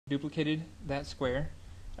duplicated that square.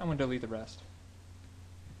 I'm going to delete the rest.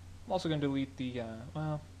 I'm also going to delete the,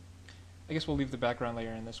 well, I guess we'll leave the background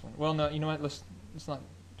layer in this one. Well, no, you know what, let's not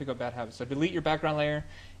pick up bad habits. So delete your background layer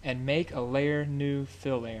and make a layer new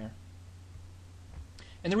fill layer.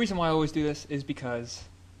 And the reason why I always do this is because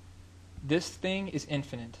this thing is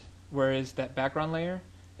infinite, whereas that background layer,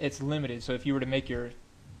 it's limited. So if you were to make your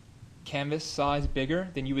canvas size bigger,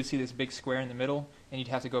 then you would see this big square in the middle, and you'd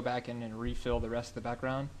have to go back in and refill the rest of the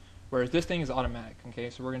background. Whereas this thing is automatic. Okay,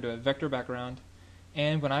 so we're going to do a vector background,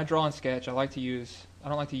 and when I draw in Sketch, I don't like to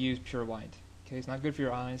use pure white. Okay, it's not good for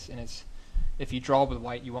your eyes, and if you draw with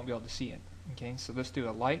white, you won't be able to see it. Okay, so let's do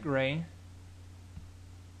a light gray.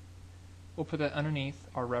 We'll put that underneath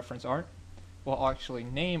our reference art. We'll actually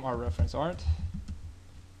name our reference art,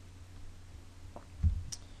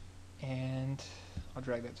 and I'll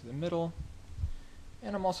drag that to the middle,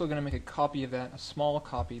 and I'm also going to make a copy of that, a small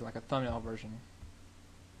copy, like a thumbnail version.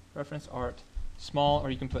 Reference art, small,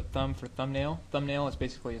 or you can put thumb for thumbnail. Thumbnail is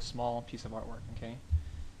basically a small piece of artwork. Okay.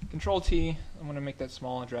 Control T, I'm going to make that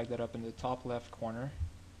small and drag that up into the top left corner.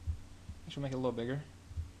 Actually make it a little bigger.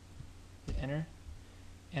 Hit enter,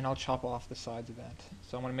 and I'll chop off the sides of that.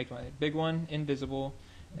 So I'm going to make my big one invisible,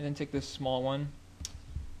 and then take this small one,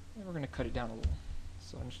 and we're going to cut it down a little.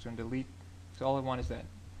 So I'm just going to delete. So all I want is that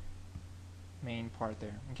main part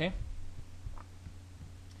there. Okay.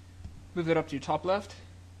 Move that up to your top left.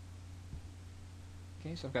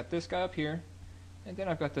 Okay, so I've got this guy up here, and then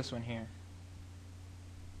I've got this one here.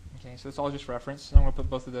 Okay, so it's all just reference. And I'm going to put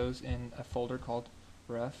both of those in a folder called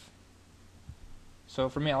ref. So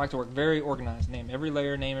for me, I like to work very organized. Name every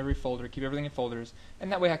layer, name every folder, keep everything in folders,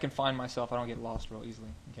 and that way I can find myself. I don't get lost real easily.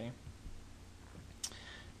 Okay.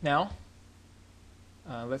 Now,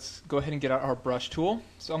 let's go ahead and get out our brush tool.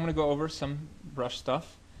 So I'm going to go over some brush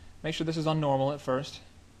stuff. Make sure this is on normal at first.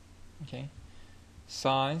 Okay.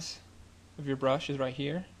 Size of your brush is right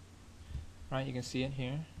here. Right, you can see it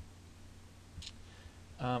here.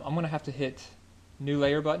 I'm going to have to hit new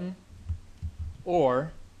layer button,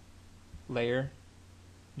 or layer,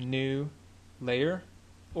 new layer,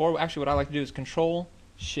 or actually what I like to do is Control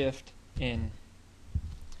Shift N,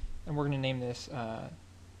 and we're going to name this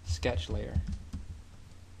sketch layer.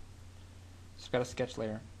 So I've got a sketch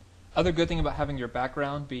layer. Other good thing about having your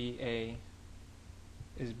background being a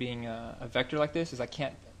vector like this is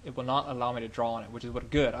it will not allow me to draw on it, which is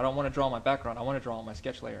good. I don't want to draw on my background. I want to draw on my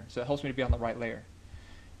sketch layer. So it helps me to be on the right layer.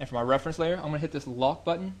 And for my reference layer, I'm going to hit this lock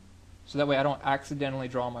button, so that way I don't accidentally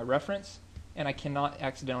draw on my reference, and I cannot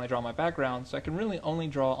accidentally draw my background, so I can really only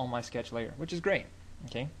draw on my sketch layer, which is great.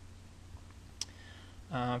 Okay.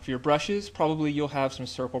 For your brushes, probably you'll have some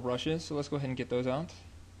circle brushes, so let's go ahead and get those out.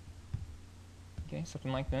 Okay,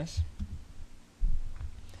 something like this.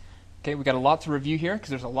 Okay, we got a lot to review here because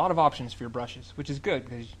there's a lot of options for your brushes, which is good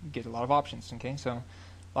because you get a lot of options. Okay, so a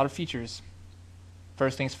lot of features.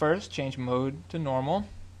 First things first, change mode to normal.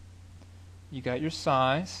 You got your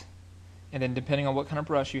size, and then depending on what kind of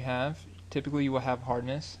brush you have, typically you will have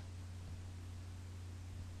hardness.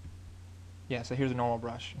 Yeah, so here's a normal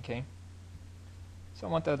brush. Okay, so I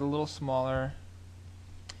want that a little smaller.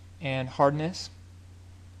 And hardness,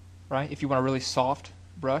 right? If you want a really soft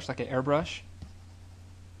brush, like an airbrush,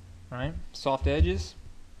 right? Soft edges,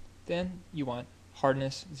 then you want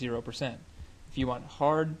hardness 0%. If you want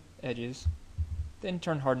hard edges, then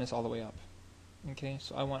turn hardness all the way up. Okay,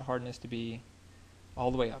 so I want hardness to be all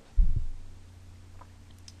the way up.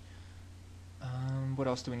 What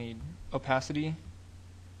else do we need? Opacity,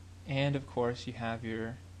 and of course you have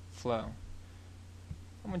your flow.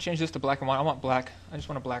 I'm going to change this to black and white. I want black. I just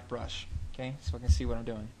want a black brush. Okay, so I can see what I'm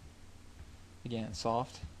doing. Again,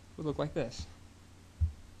 soft would look like this.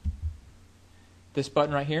 This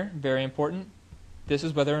button right here, very important. This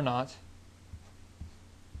is whether or not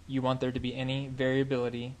you want there to be any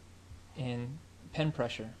variability in pen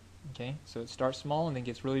pressure. Okay, so it starts small and then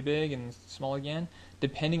gets really big and small again,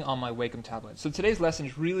 depending on my Wacom tablet. So today's lesson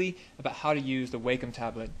is really about how to use the Wacom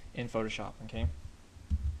tablet in Photoshop. Okay,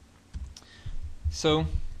 so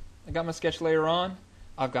I got my sketch layer on.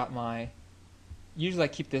 I've got my, usually I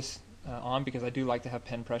keep this on because I do like to have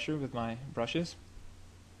pen pressure with my brushes.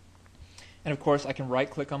 And of course I can right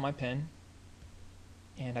click on my pen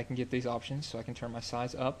and I can get these options, so I can turn my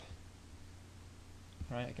size up.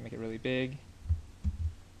 Right, I can make it really big,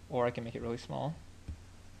 or I can make it really small.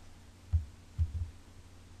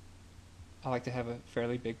 I like to have a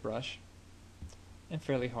fairly big brush and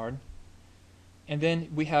fairly hard. And then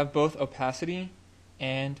we have both opacity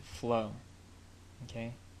and flow.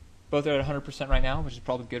 Okay, both are at 100% right now, which is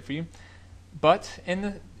probably good for you. But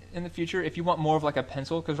in the future, if you want more of like a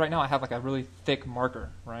pencil, because right now I have like a really thick marker,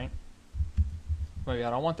 right? Maybe I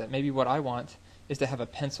don't want that. Maybe what I want is to have a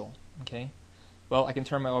pencil, okay? Well, I can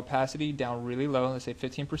turn my opacity down really low, let's say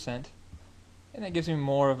 15%, and that gives me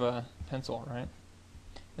more of a pencil, right?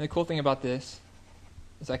 And the cool thing about this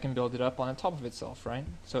is I can build it up on top of itself, right?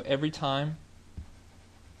 So every time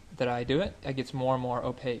that I do it, it gets more and more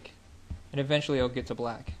opaque. And eventually it'll get to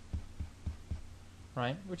black,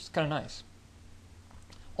 right? Which is kind of nice.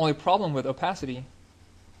 Only problem with opacity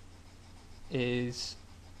is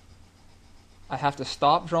I have to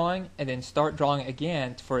stop drawing and then start drawing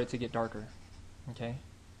again for it to get darker, okay?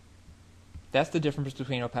 That's the difference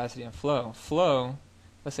between opacity and flow. Flow,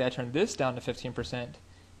 let's say I turn this down to 15%.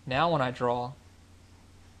 Now when I draw,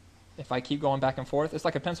 if I keep going back and forth, it's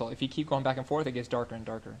like a pencil. If you keep going back and forth, it gets darker and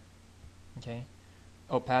darker, okay?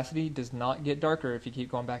 Opacity does not get darker if you keep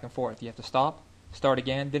going back and forth. You have to stop, start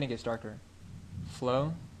again, then it gets darker.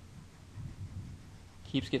 Flow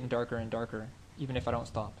keeps getting darker and darker, even if I don't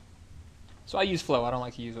stop. So I use flow. I don't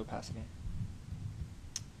like to use opacity.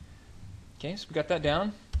 Okay, so we got that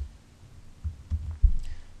down.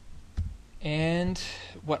 And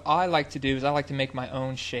what I like to do is I like to make my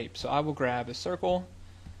own shape. So I will grab a circle.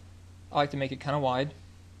 I like to make it kind of wide,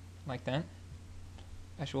 like that.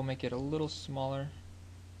 Actually, we'll make it a little smaller.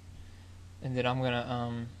 And then I'm going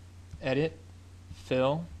to edit,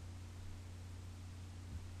 fill.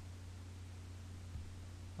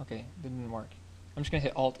 Okay, that didn't work. I'm just going to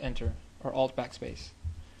hit Alt-Enter, or Alt-Backspace.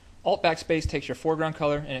 Alt-Backspace takes your foreground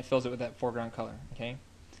color and it fills it with that foreground color, okay?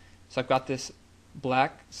 So I've got this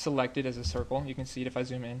black selected as a circle. You can see it if I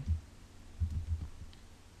zoom in.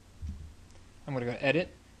 I'm going to go to Edit,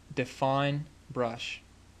 Define Brush.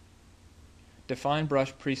 Define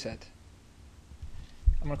Brush Preset.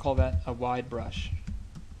 I'm going to call that a wide brush.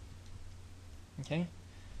 Okay?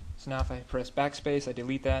 So now if I press Backspace, I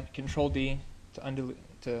delete that. Control D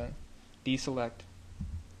to deselect.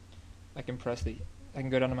 I can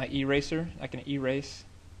go down to my eraser. I can erase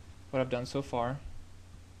what I've done so far.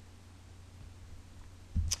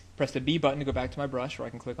 Press the B button to go back to my brush, or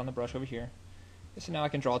I can click on the brush over here. So now I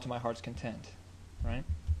can draw to my heart's content, right?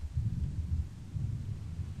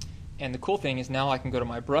 And the cool thing is now I can go to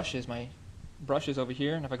my brushes over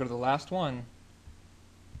here, and if I go to the last one,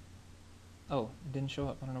 oh, it didn't show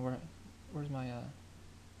up. I don't know where's my,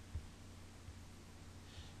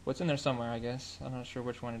 what's in there somewhere, I guess. I'm not sure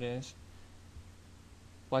which one it is.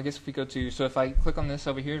 Well, I guess if we go to, so if I click on this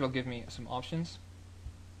over here, it'll give me some options.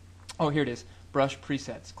 Oh, here it is, brush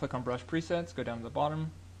presets. Click on brush presets, go down to the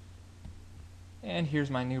bottom, and here's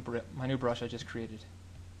my new brush I just created.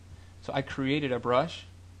 So I created a brush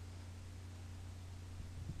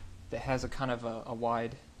that has a kind of a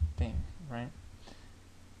wide thing, right?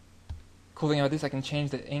 Cool thing about this, I can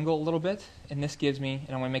change the angle a little bit, and this gives me,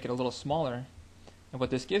 and I'm going to make it a little smaller, and what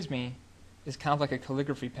this gives me is kind of like a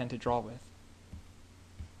calligraphy pen to draw with.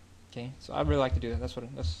 Okay, so I really like to do that. That's what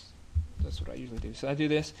I usually do. So I do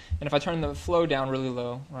this, and if I turn the flow down really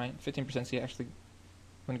low, right, 15%, see actually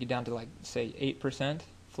I'm going to get down to like, say, 8%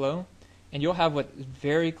 flow, and you'll have what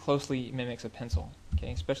very closely mimics a pencil,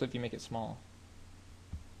 okay, especially if you make it small.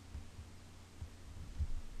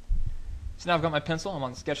 So now I've got my pencil, I'm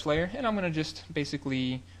on the sketch layer, and I'm going to just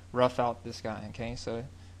basically rough out this guy, okay? So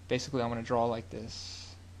basically I'm going to draw like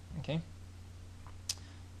this, okay?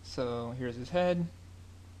 So here's his head,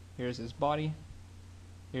 here's his body,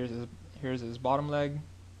 here's his bottom leg,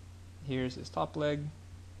 here's his top leg,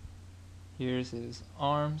 here's his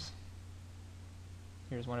arms,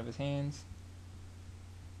 here's one of his hands,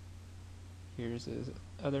 here's his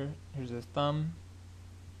thumb,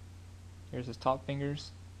 here's his top fingers,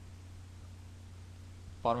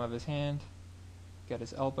 bottom of his hand, got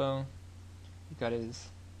his elbow, you got his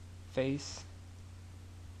face,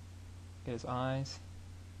 got his eyes,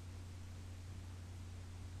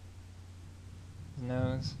 his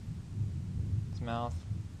nose, his mouth,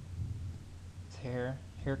 his hair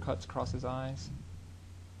cuts across his eyes,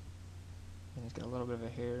 and he's got a little bit of a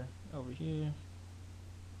hair over here.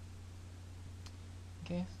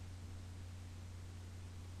 Okay.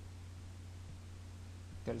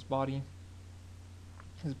 Got his body,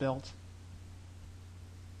 his belt,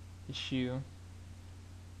 his shoe,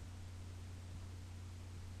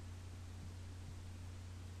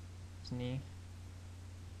 his knee,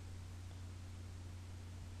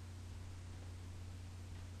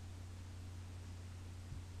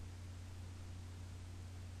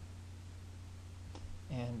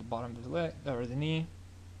 and the bottom of his leg, or the knee,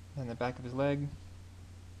 and the back of his leg,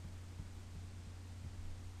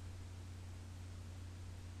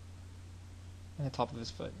 and the top of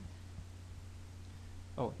his foot.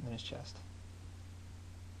 Oh, and then his chest.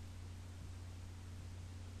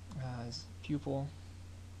 His pupil,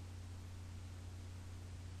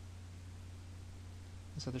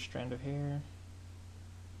 this other strand of hair.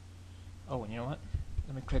 Oh, and you know what?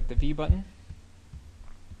 Let me click the V button.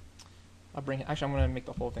 Actually, I'm going to make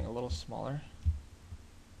the whole thing a little smaller,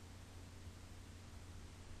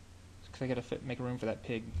 because I got to make room for that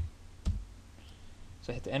pig.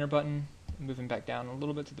 So I hit the enter button, move him back down a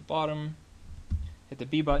little bit to the bottom, hit the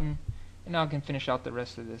B button, and now I can finish out the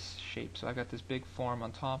rest of this shape. So I've got this big form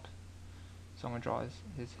on top, so I'm going to draw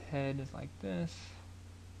his head is like this,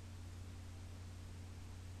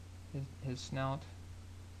 his snout,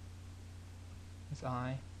 his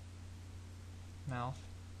eye, mouth,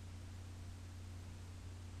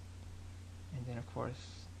 and then of course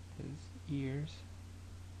his ears,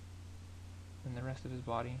 and the rest of his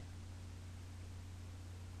body.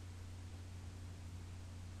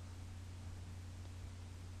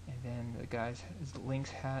 And then his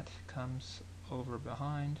Link's hat comes over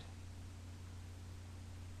behind.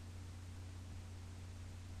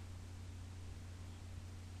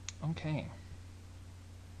 Okay.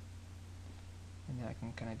 And then I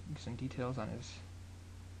can kind of get some details on his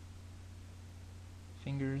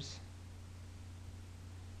fingers.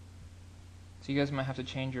 So you guys might have to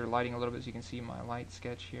change your lighting a little bit so you can see my light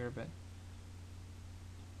sketch here, but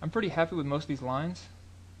I'm pretty happy with most of these lines.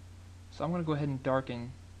 So I'm going to go ahead and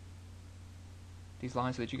darken these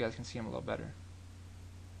lines so that you guys can see them a little better.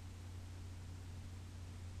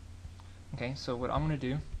 Okay, so what I'm going to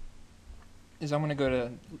do is I'm going to go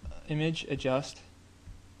to Image, Adjust.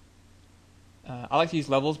 I like to use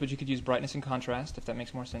levels, but you could use brightness and contrast if that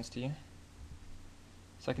makes more sense to you.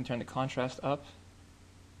 So I can turn the contrast up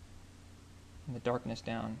and the darkness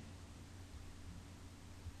down.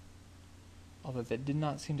 Although that did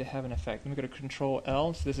not seem to have an effect. Let me go to Control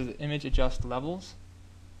L. So this is Image, Adjust, Levels.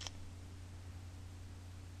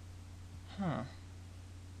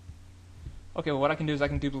 Okay, well what I can do is I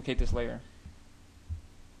can duplicate this layer.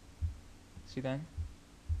 See that?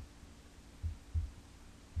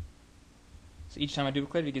 So each time I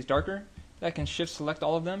duplicate it, it gets darker. Then I can shift select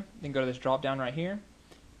all of them, then go to this drop down right here,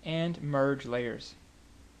 and merge layers.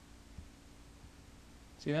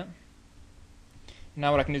 See that?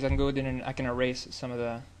 Now what I can do is I can go in and I can erase some of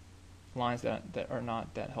the lines that are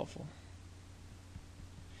not that helpful.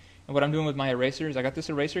 And what I'm doing with my eraser is I got this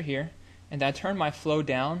eraser here, and then I turn my flow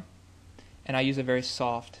down, and I use a very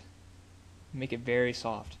soft, make it very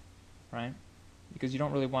soft, right? Because you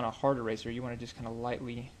don't really want a hard eraser, you want to just kind of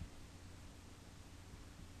lightly.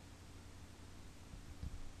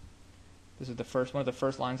 This is one of the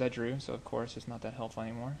first lines I drew, so of course it's not that helpful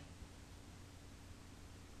anymore.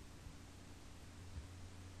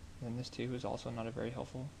 And this too is also not a very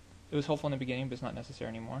helpful. It was helpful in the beginning, but it's not necessary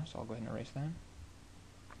anymore, so I'll go ahead and erase that.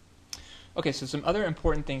 Okay, so some other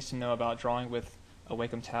important things to know about drawing with a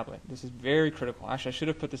Wacom tablet. This is very critical. Actually, I should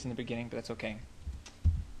have put this in the beginning, but that's okay.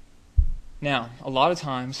 Now, a lot of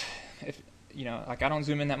times, if like I don't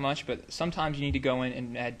zoom in that much, but sometimes you need to go in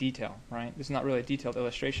and add detail, right? This is not really a detailed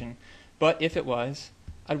illustration, but if it was,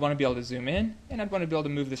 I'd want to be able to zoom in, and I'd want to be able to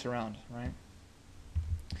move this around, right?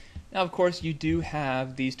 Now, of course, you do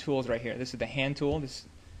have these tools right here. This is the hand tool.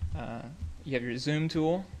 You have your zoom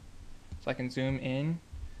tool, so I can zoom in.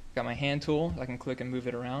 Got my hand tool, so I can click and move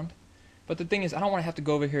it around. But the thing is, I don't want to have to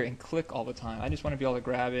go over here and click all the time. I just want to be able to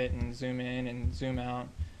grab it and zoom in and zoom out,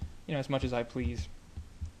 as much as I please,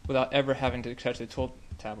 without ever having to touch the tool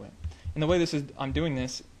tablet. And the way I'm doing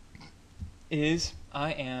this is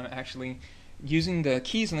I am actually using the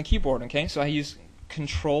keys on the keyboard. Okay, so I use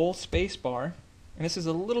Control Spacebar. And this is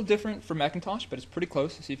a little different for Macintosh, but it's pretty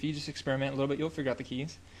close. So if you just experiment a little bit, you'll figure out the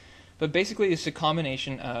keys. But basically, it's a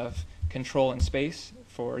combination of Control and Space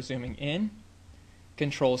for zooming in,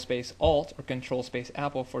 Control Space Alt or Control Space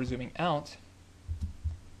Apple for zooming out.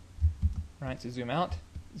 Right, so zoom out,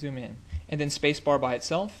 zoom in, and then Spacebar by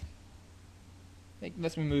itself. It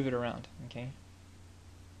lets me move it around. Okay.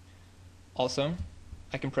 Also,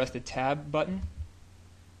 I can press the Tab button,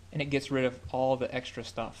 and it gets rid of all the extra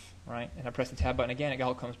stuff, right? And I press the Tab button again, it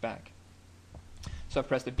all comes back. So I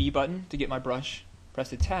press the B button to get my brush, press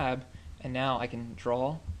the Tab, and now I can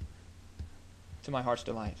draw to my heart's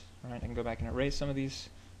delight, right? I can go back and erase some of these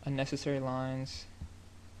unnecessary lines.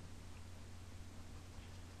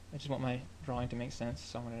 I just want my drawing to make sense,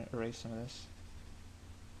 so I'm going to erase some of this.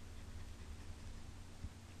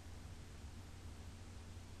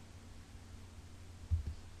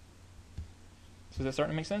 So is that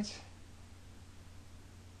starting to make sense?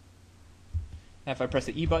 Now if I press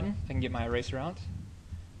the E button, I can get my eraser out.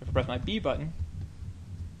 If I press my B button,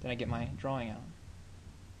 then I get my drawing out.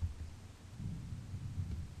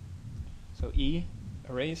 So E,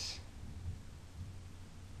 erase.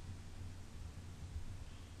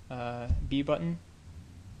 B button.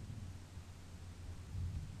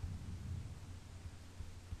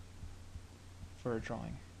 for a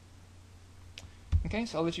drawing. Okay,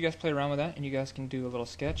 so I'll let you guys play around with that, and you guys can do a little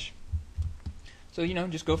sketch. So,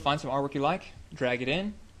 just go find some artwork you like, drag it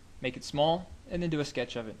in, make it small, and then do a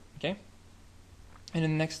sketch of it, okay? And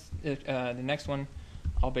in the next one,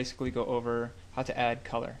 I'll basically go over how to add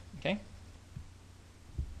color, okay?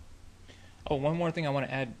 Oh, one more thing I want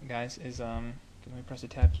to add, guys, is, let me press the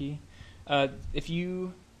tab key. If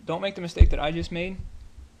you don't make the mistake that I just made,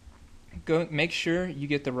 go make sure you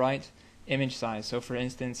get the right image size. So for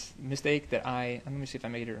instance, mistake that let me see if I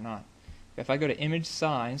made it or not. If I go to image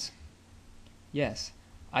size, yes,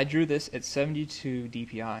 I drew this at 72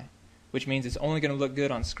 dpi, which means it's only going to look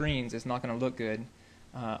good on screens. It's not going to look good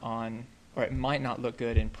or it might not look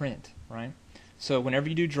good in print, right? So whenever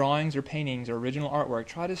you do drawings or paintings or original artwork,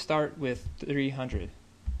 try to start with 300,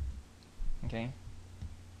 okay?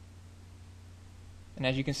 And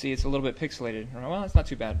as you can see, it's a little bit pixelated. Well, it's not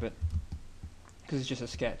too bad, but because it's just a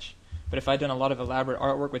sketch. But if I'd done a lot of elaborate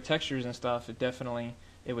artwork with textures and stuff,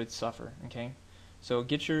 it would suffer, okay? So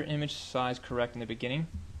get your image size correct in the beginning.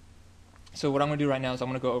 So what I'm going to do right now is I'm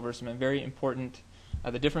going to go over some very important,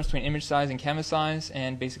 the difference between image size and canvas size,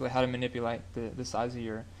 and basically how to manipulate the size of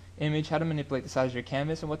your image, how to manipulate the size of your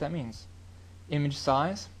canvas, and what that means. Image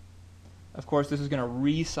size, of course, this is going to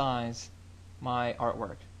resize my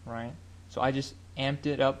artwork, right? So I just amped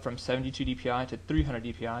it up from 72 dpi to 300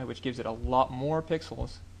 dpi, which gives it a lot more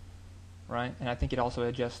pixels, right? And I think it also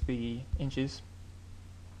adjusts the inches.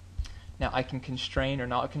 Now I can constrain or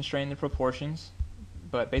not constrain the proportions,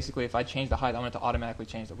 but basically if I change the height, I want it to automatically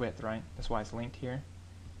change the width, right? That's why it's linked here.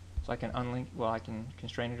 So I can I can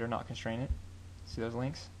constrain it or not constrain it. See those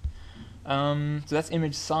links? So that's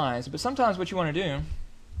image size, but sometimes what you want to do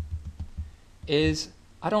is,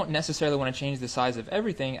 I don't necessarily want to change the size of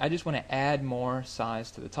everything, I just want to add more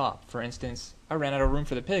size to the top. For instance, I ran out of room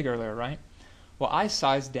for the pig earlier, right? Well, I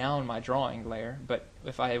sized down my drawing layer, but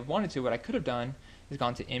if I wanted to, what I could have done is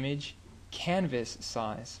gone to image, canvas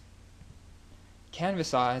size. Canvas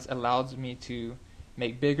size allows me to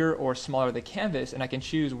make bigger or smaller the canvas, and I can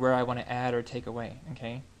choose where I want to add or take away,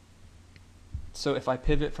 okay? So if I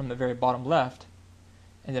pivot from the very bottom left,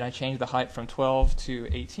 and then I change the height from 12 to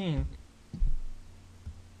 18,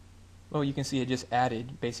 well, you can see it just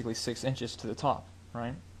added basically 6 inches to the top,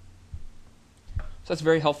 right? So that's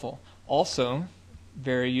very helpful. Also,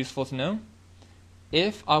 very useful to know,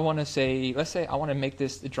 if I want to say, let's say I want to make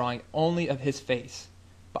this the drawing only of his face,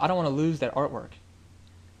 but I don't want to lose that artwork.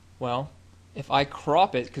 Well, if I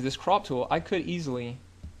crop it, because this crop tool, I could easily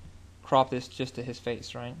crop this just to his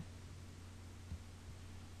face, right?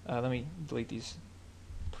 Let me delete these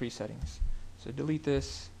presettings. So delete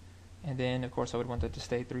this, and then of course I would want that to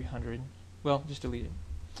stay 300. Well, just delete it.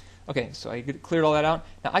 Okay, so I cleared all that out.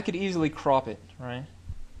 Now I could easily crop it, right?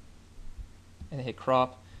 And hit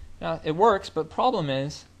crop. Now it works, but problem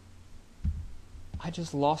is I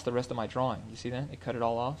just lost the rest of my drawing. You see that? It cut it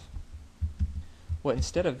all off. Well,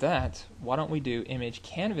 instead of that, why don't we do image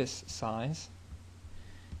canvas size?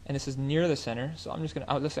 And this is near the center, so I'm just going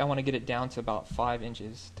to, let's say I want to get it down to about 5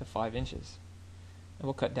 inches to 5 inches. And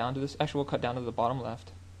we'll cut down to this, actually we'll cut down to the bottom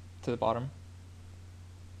left, to the bottom.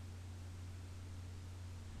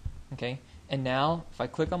 Okay, and now if I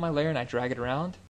click on my layer and I drag it around,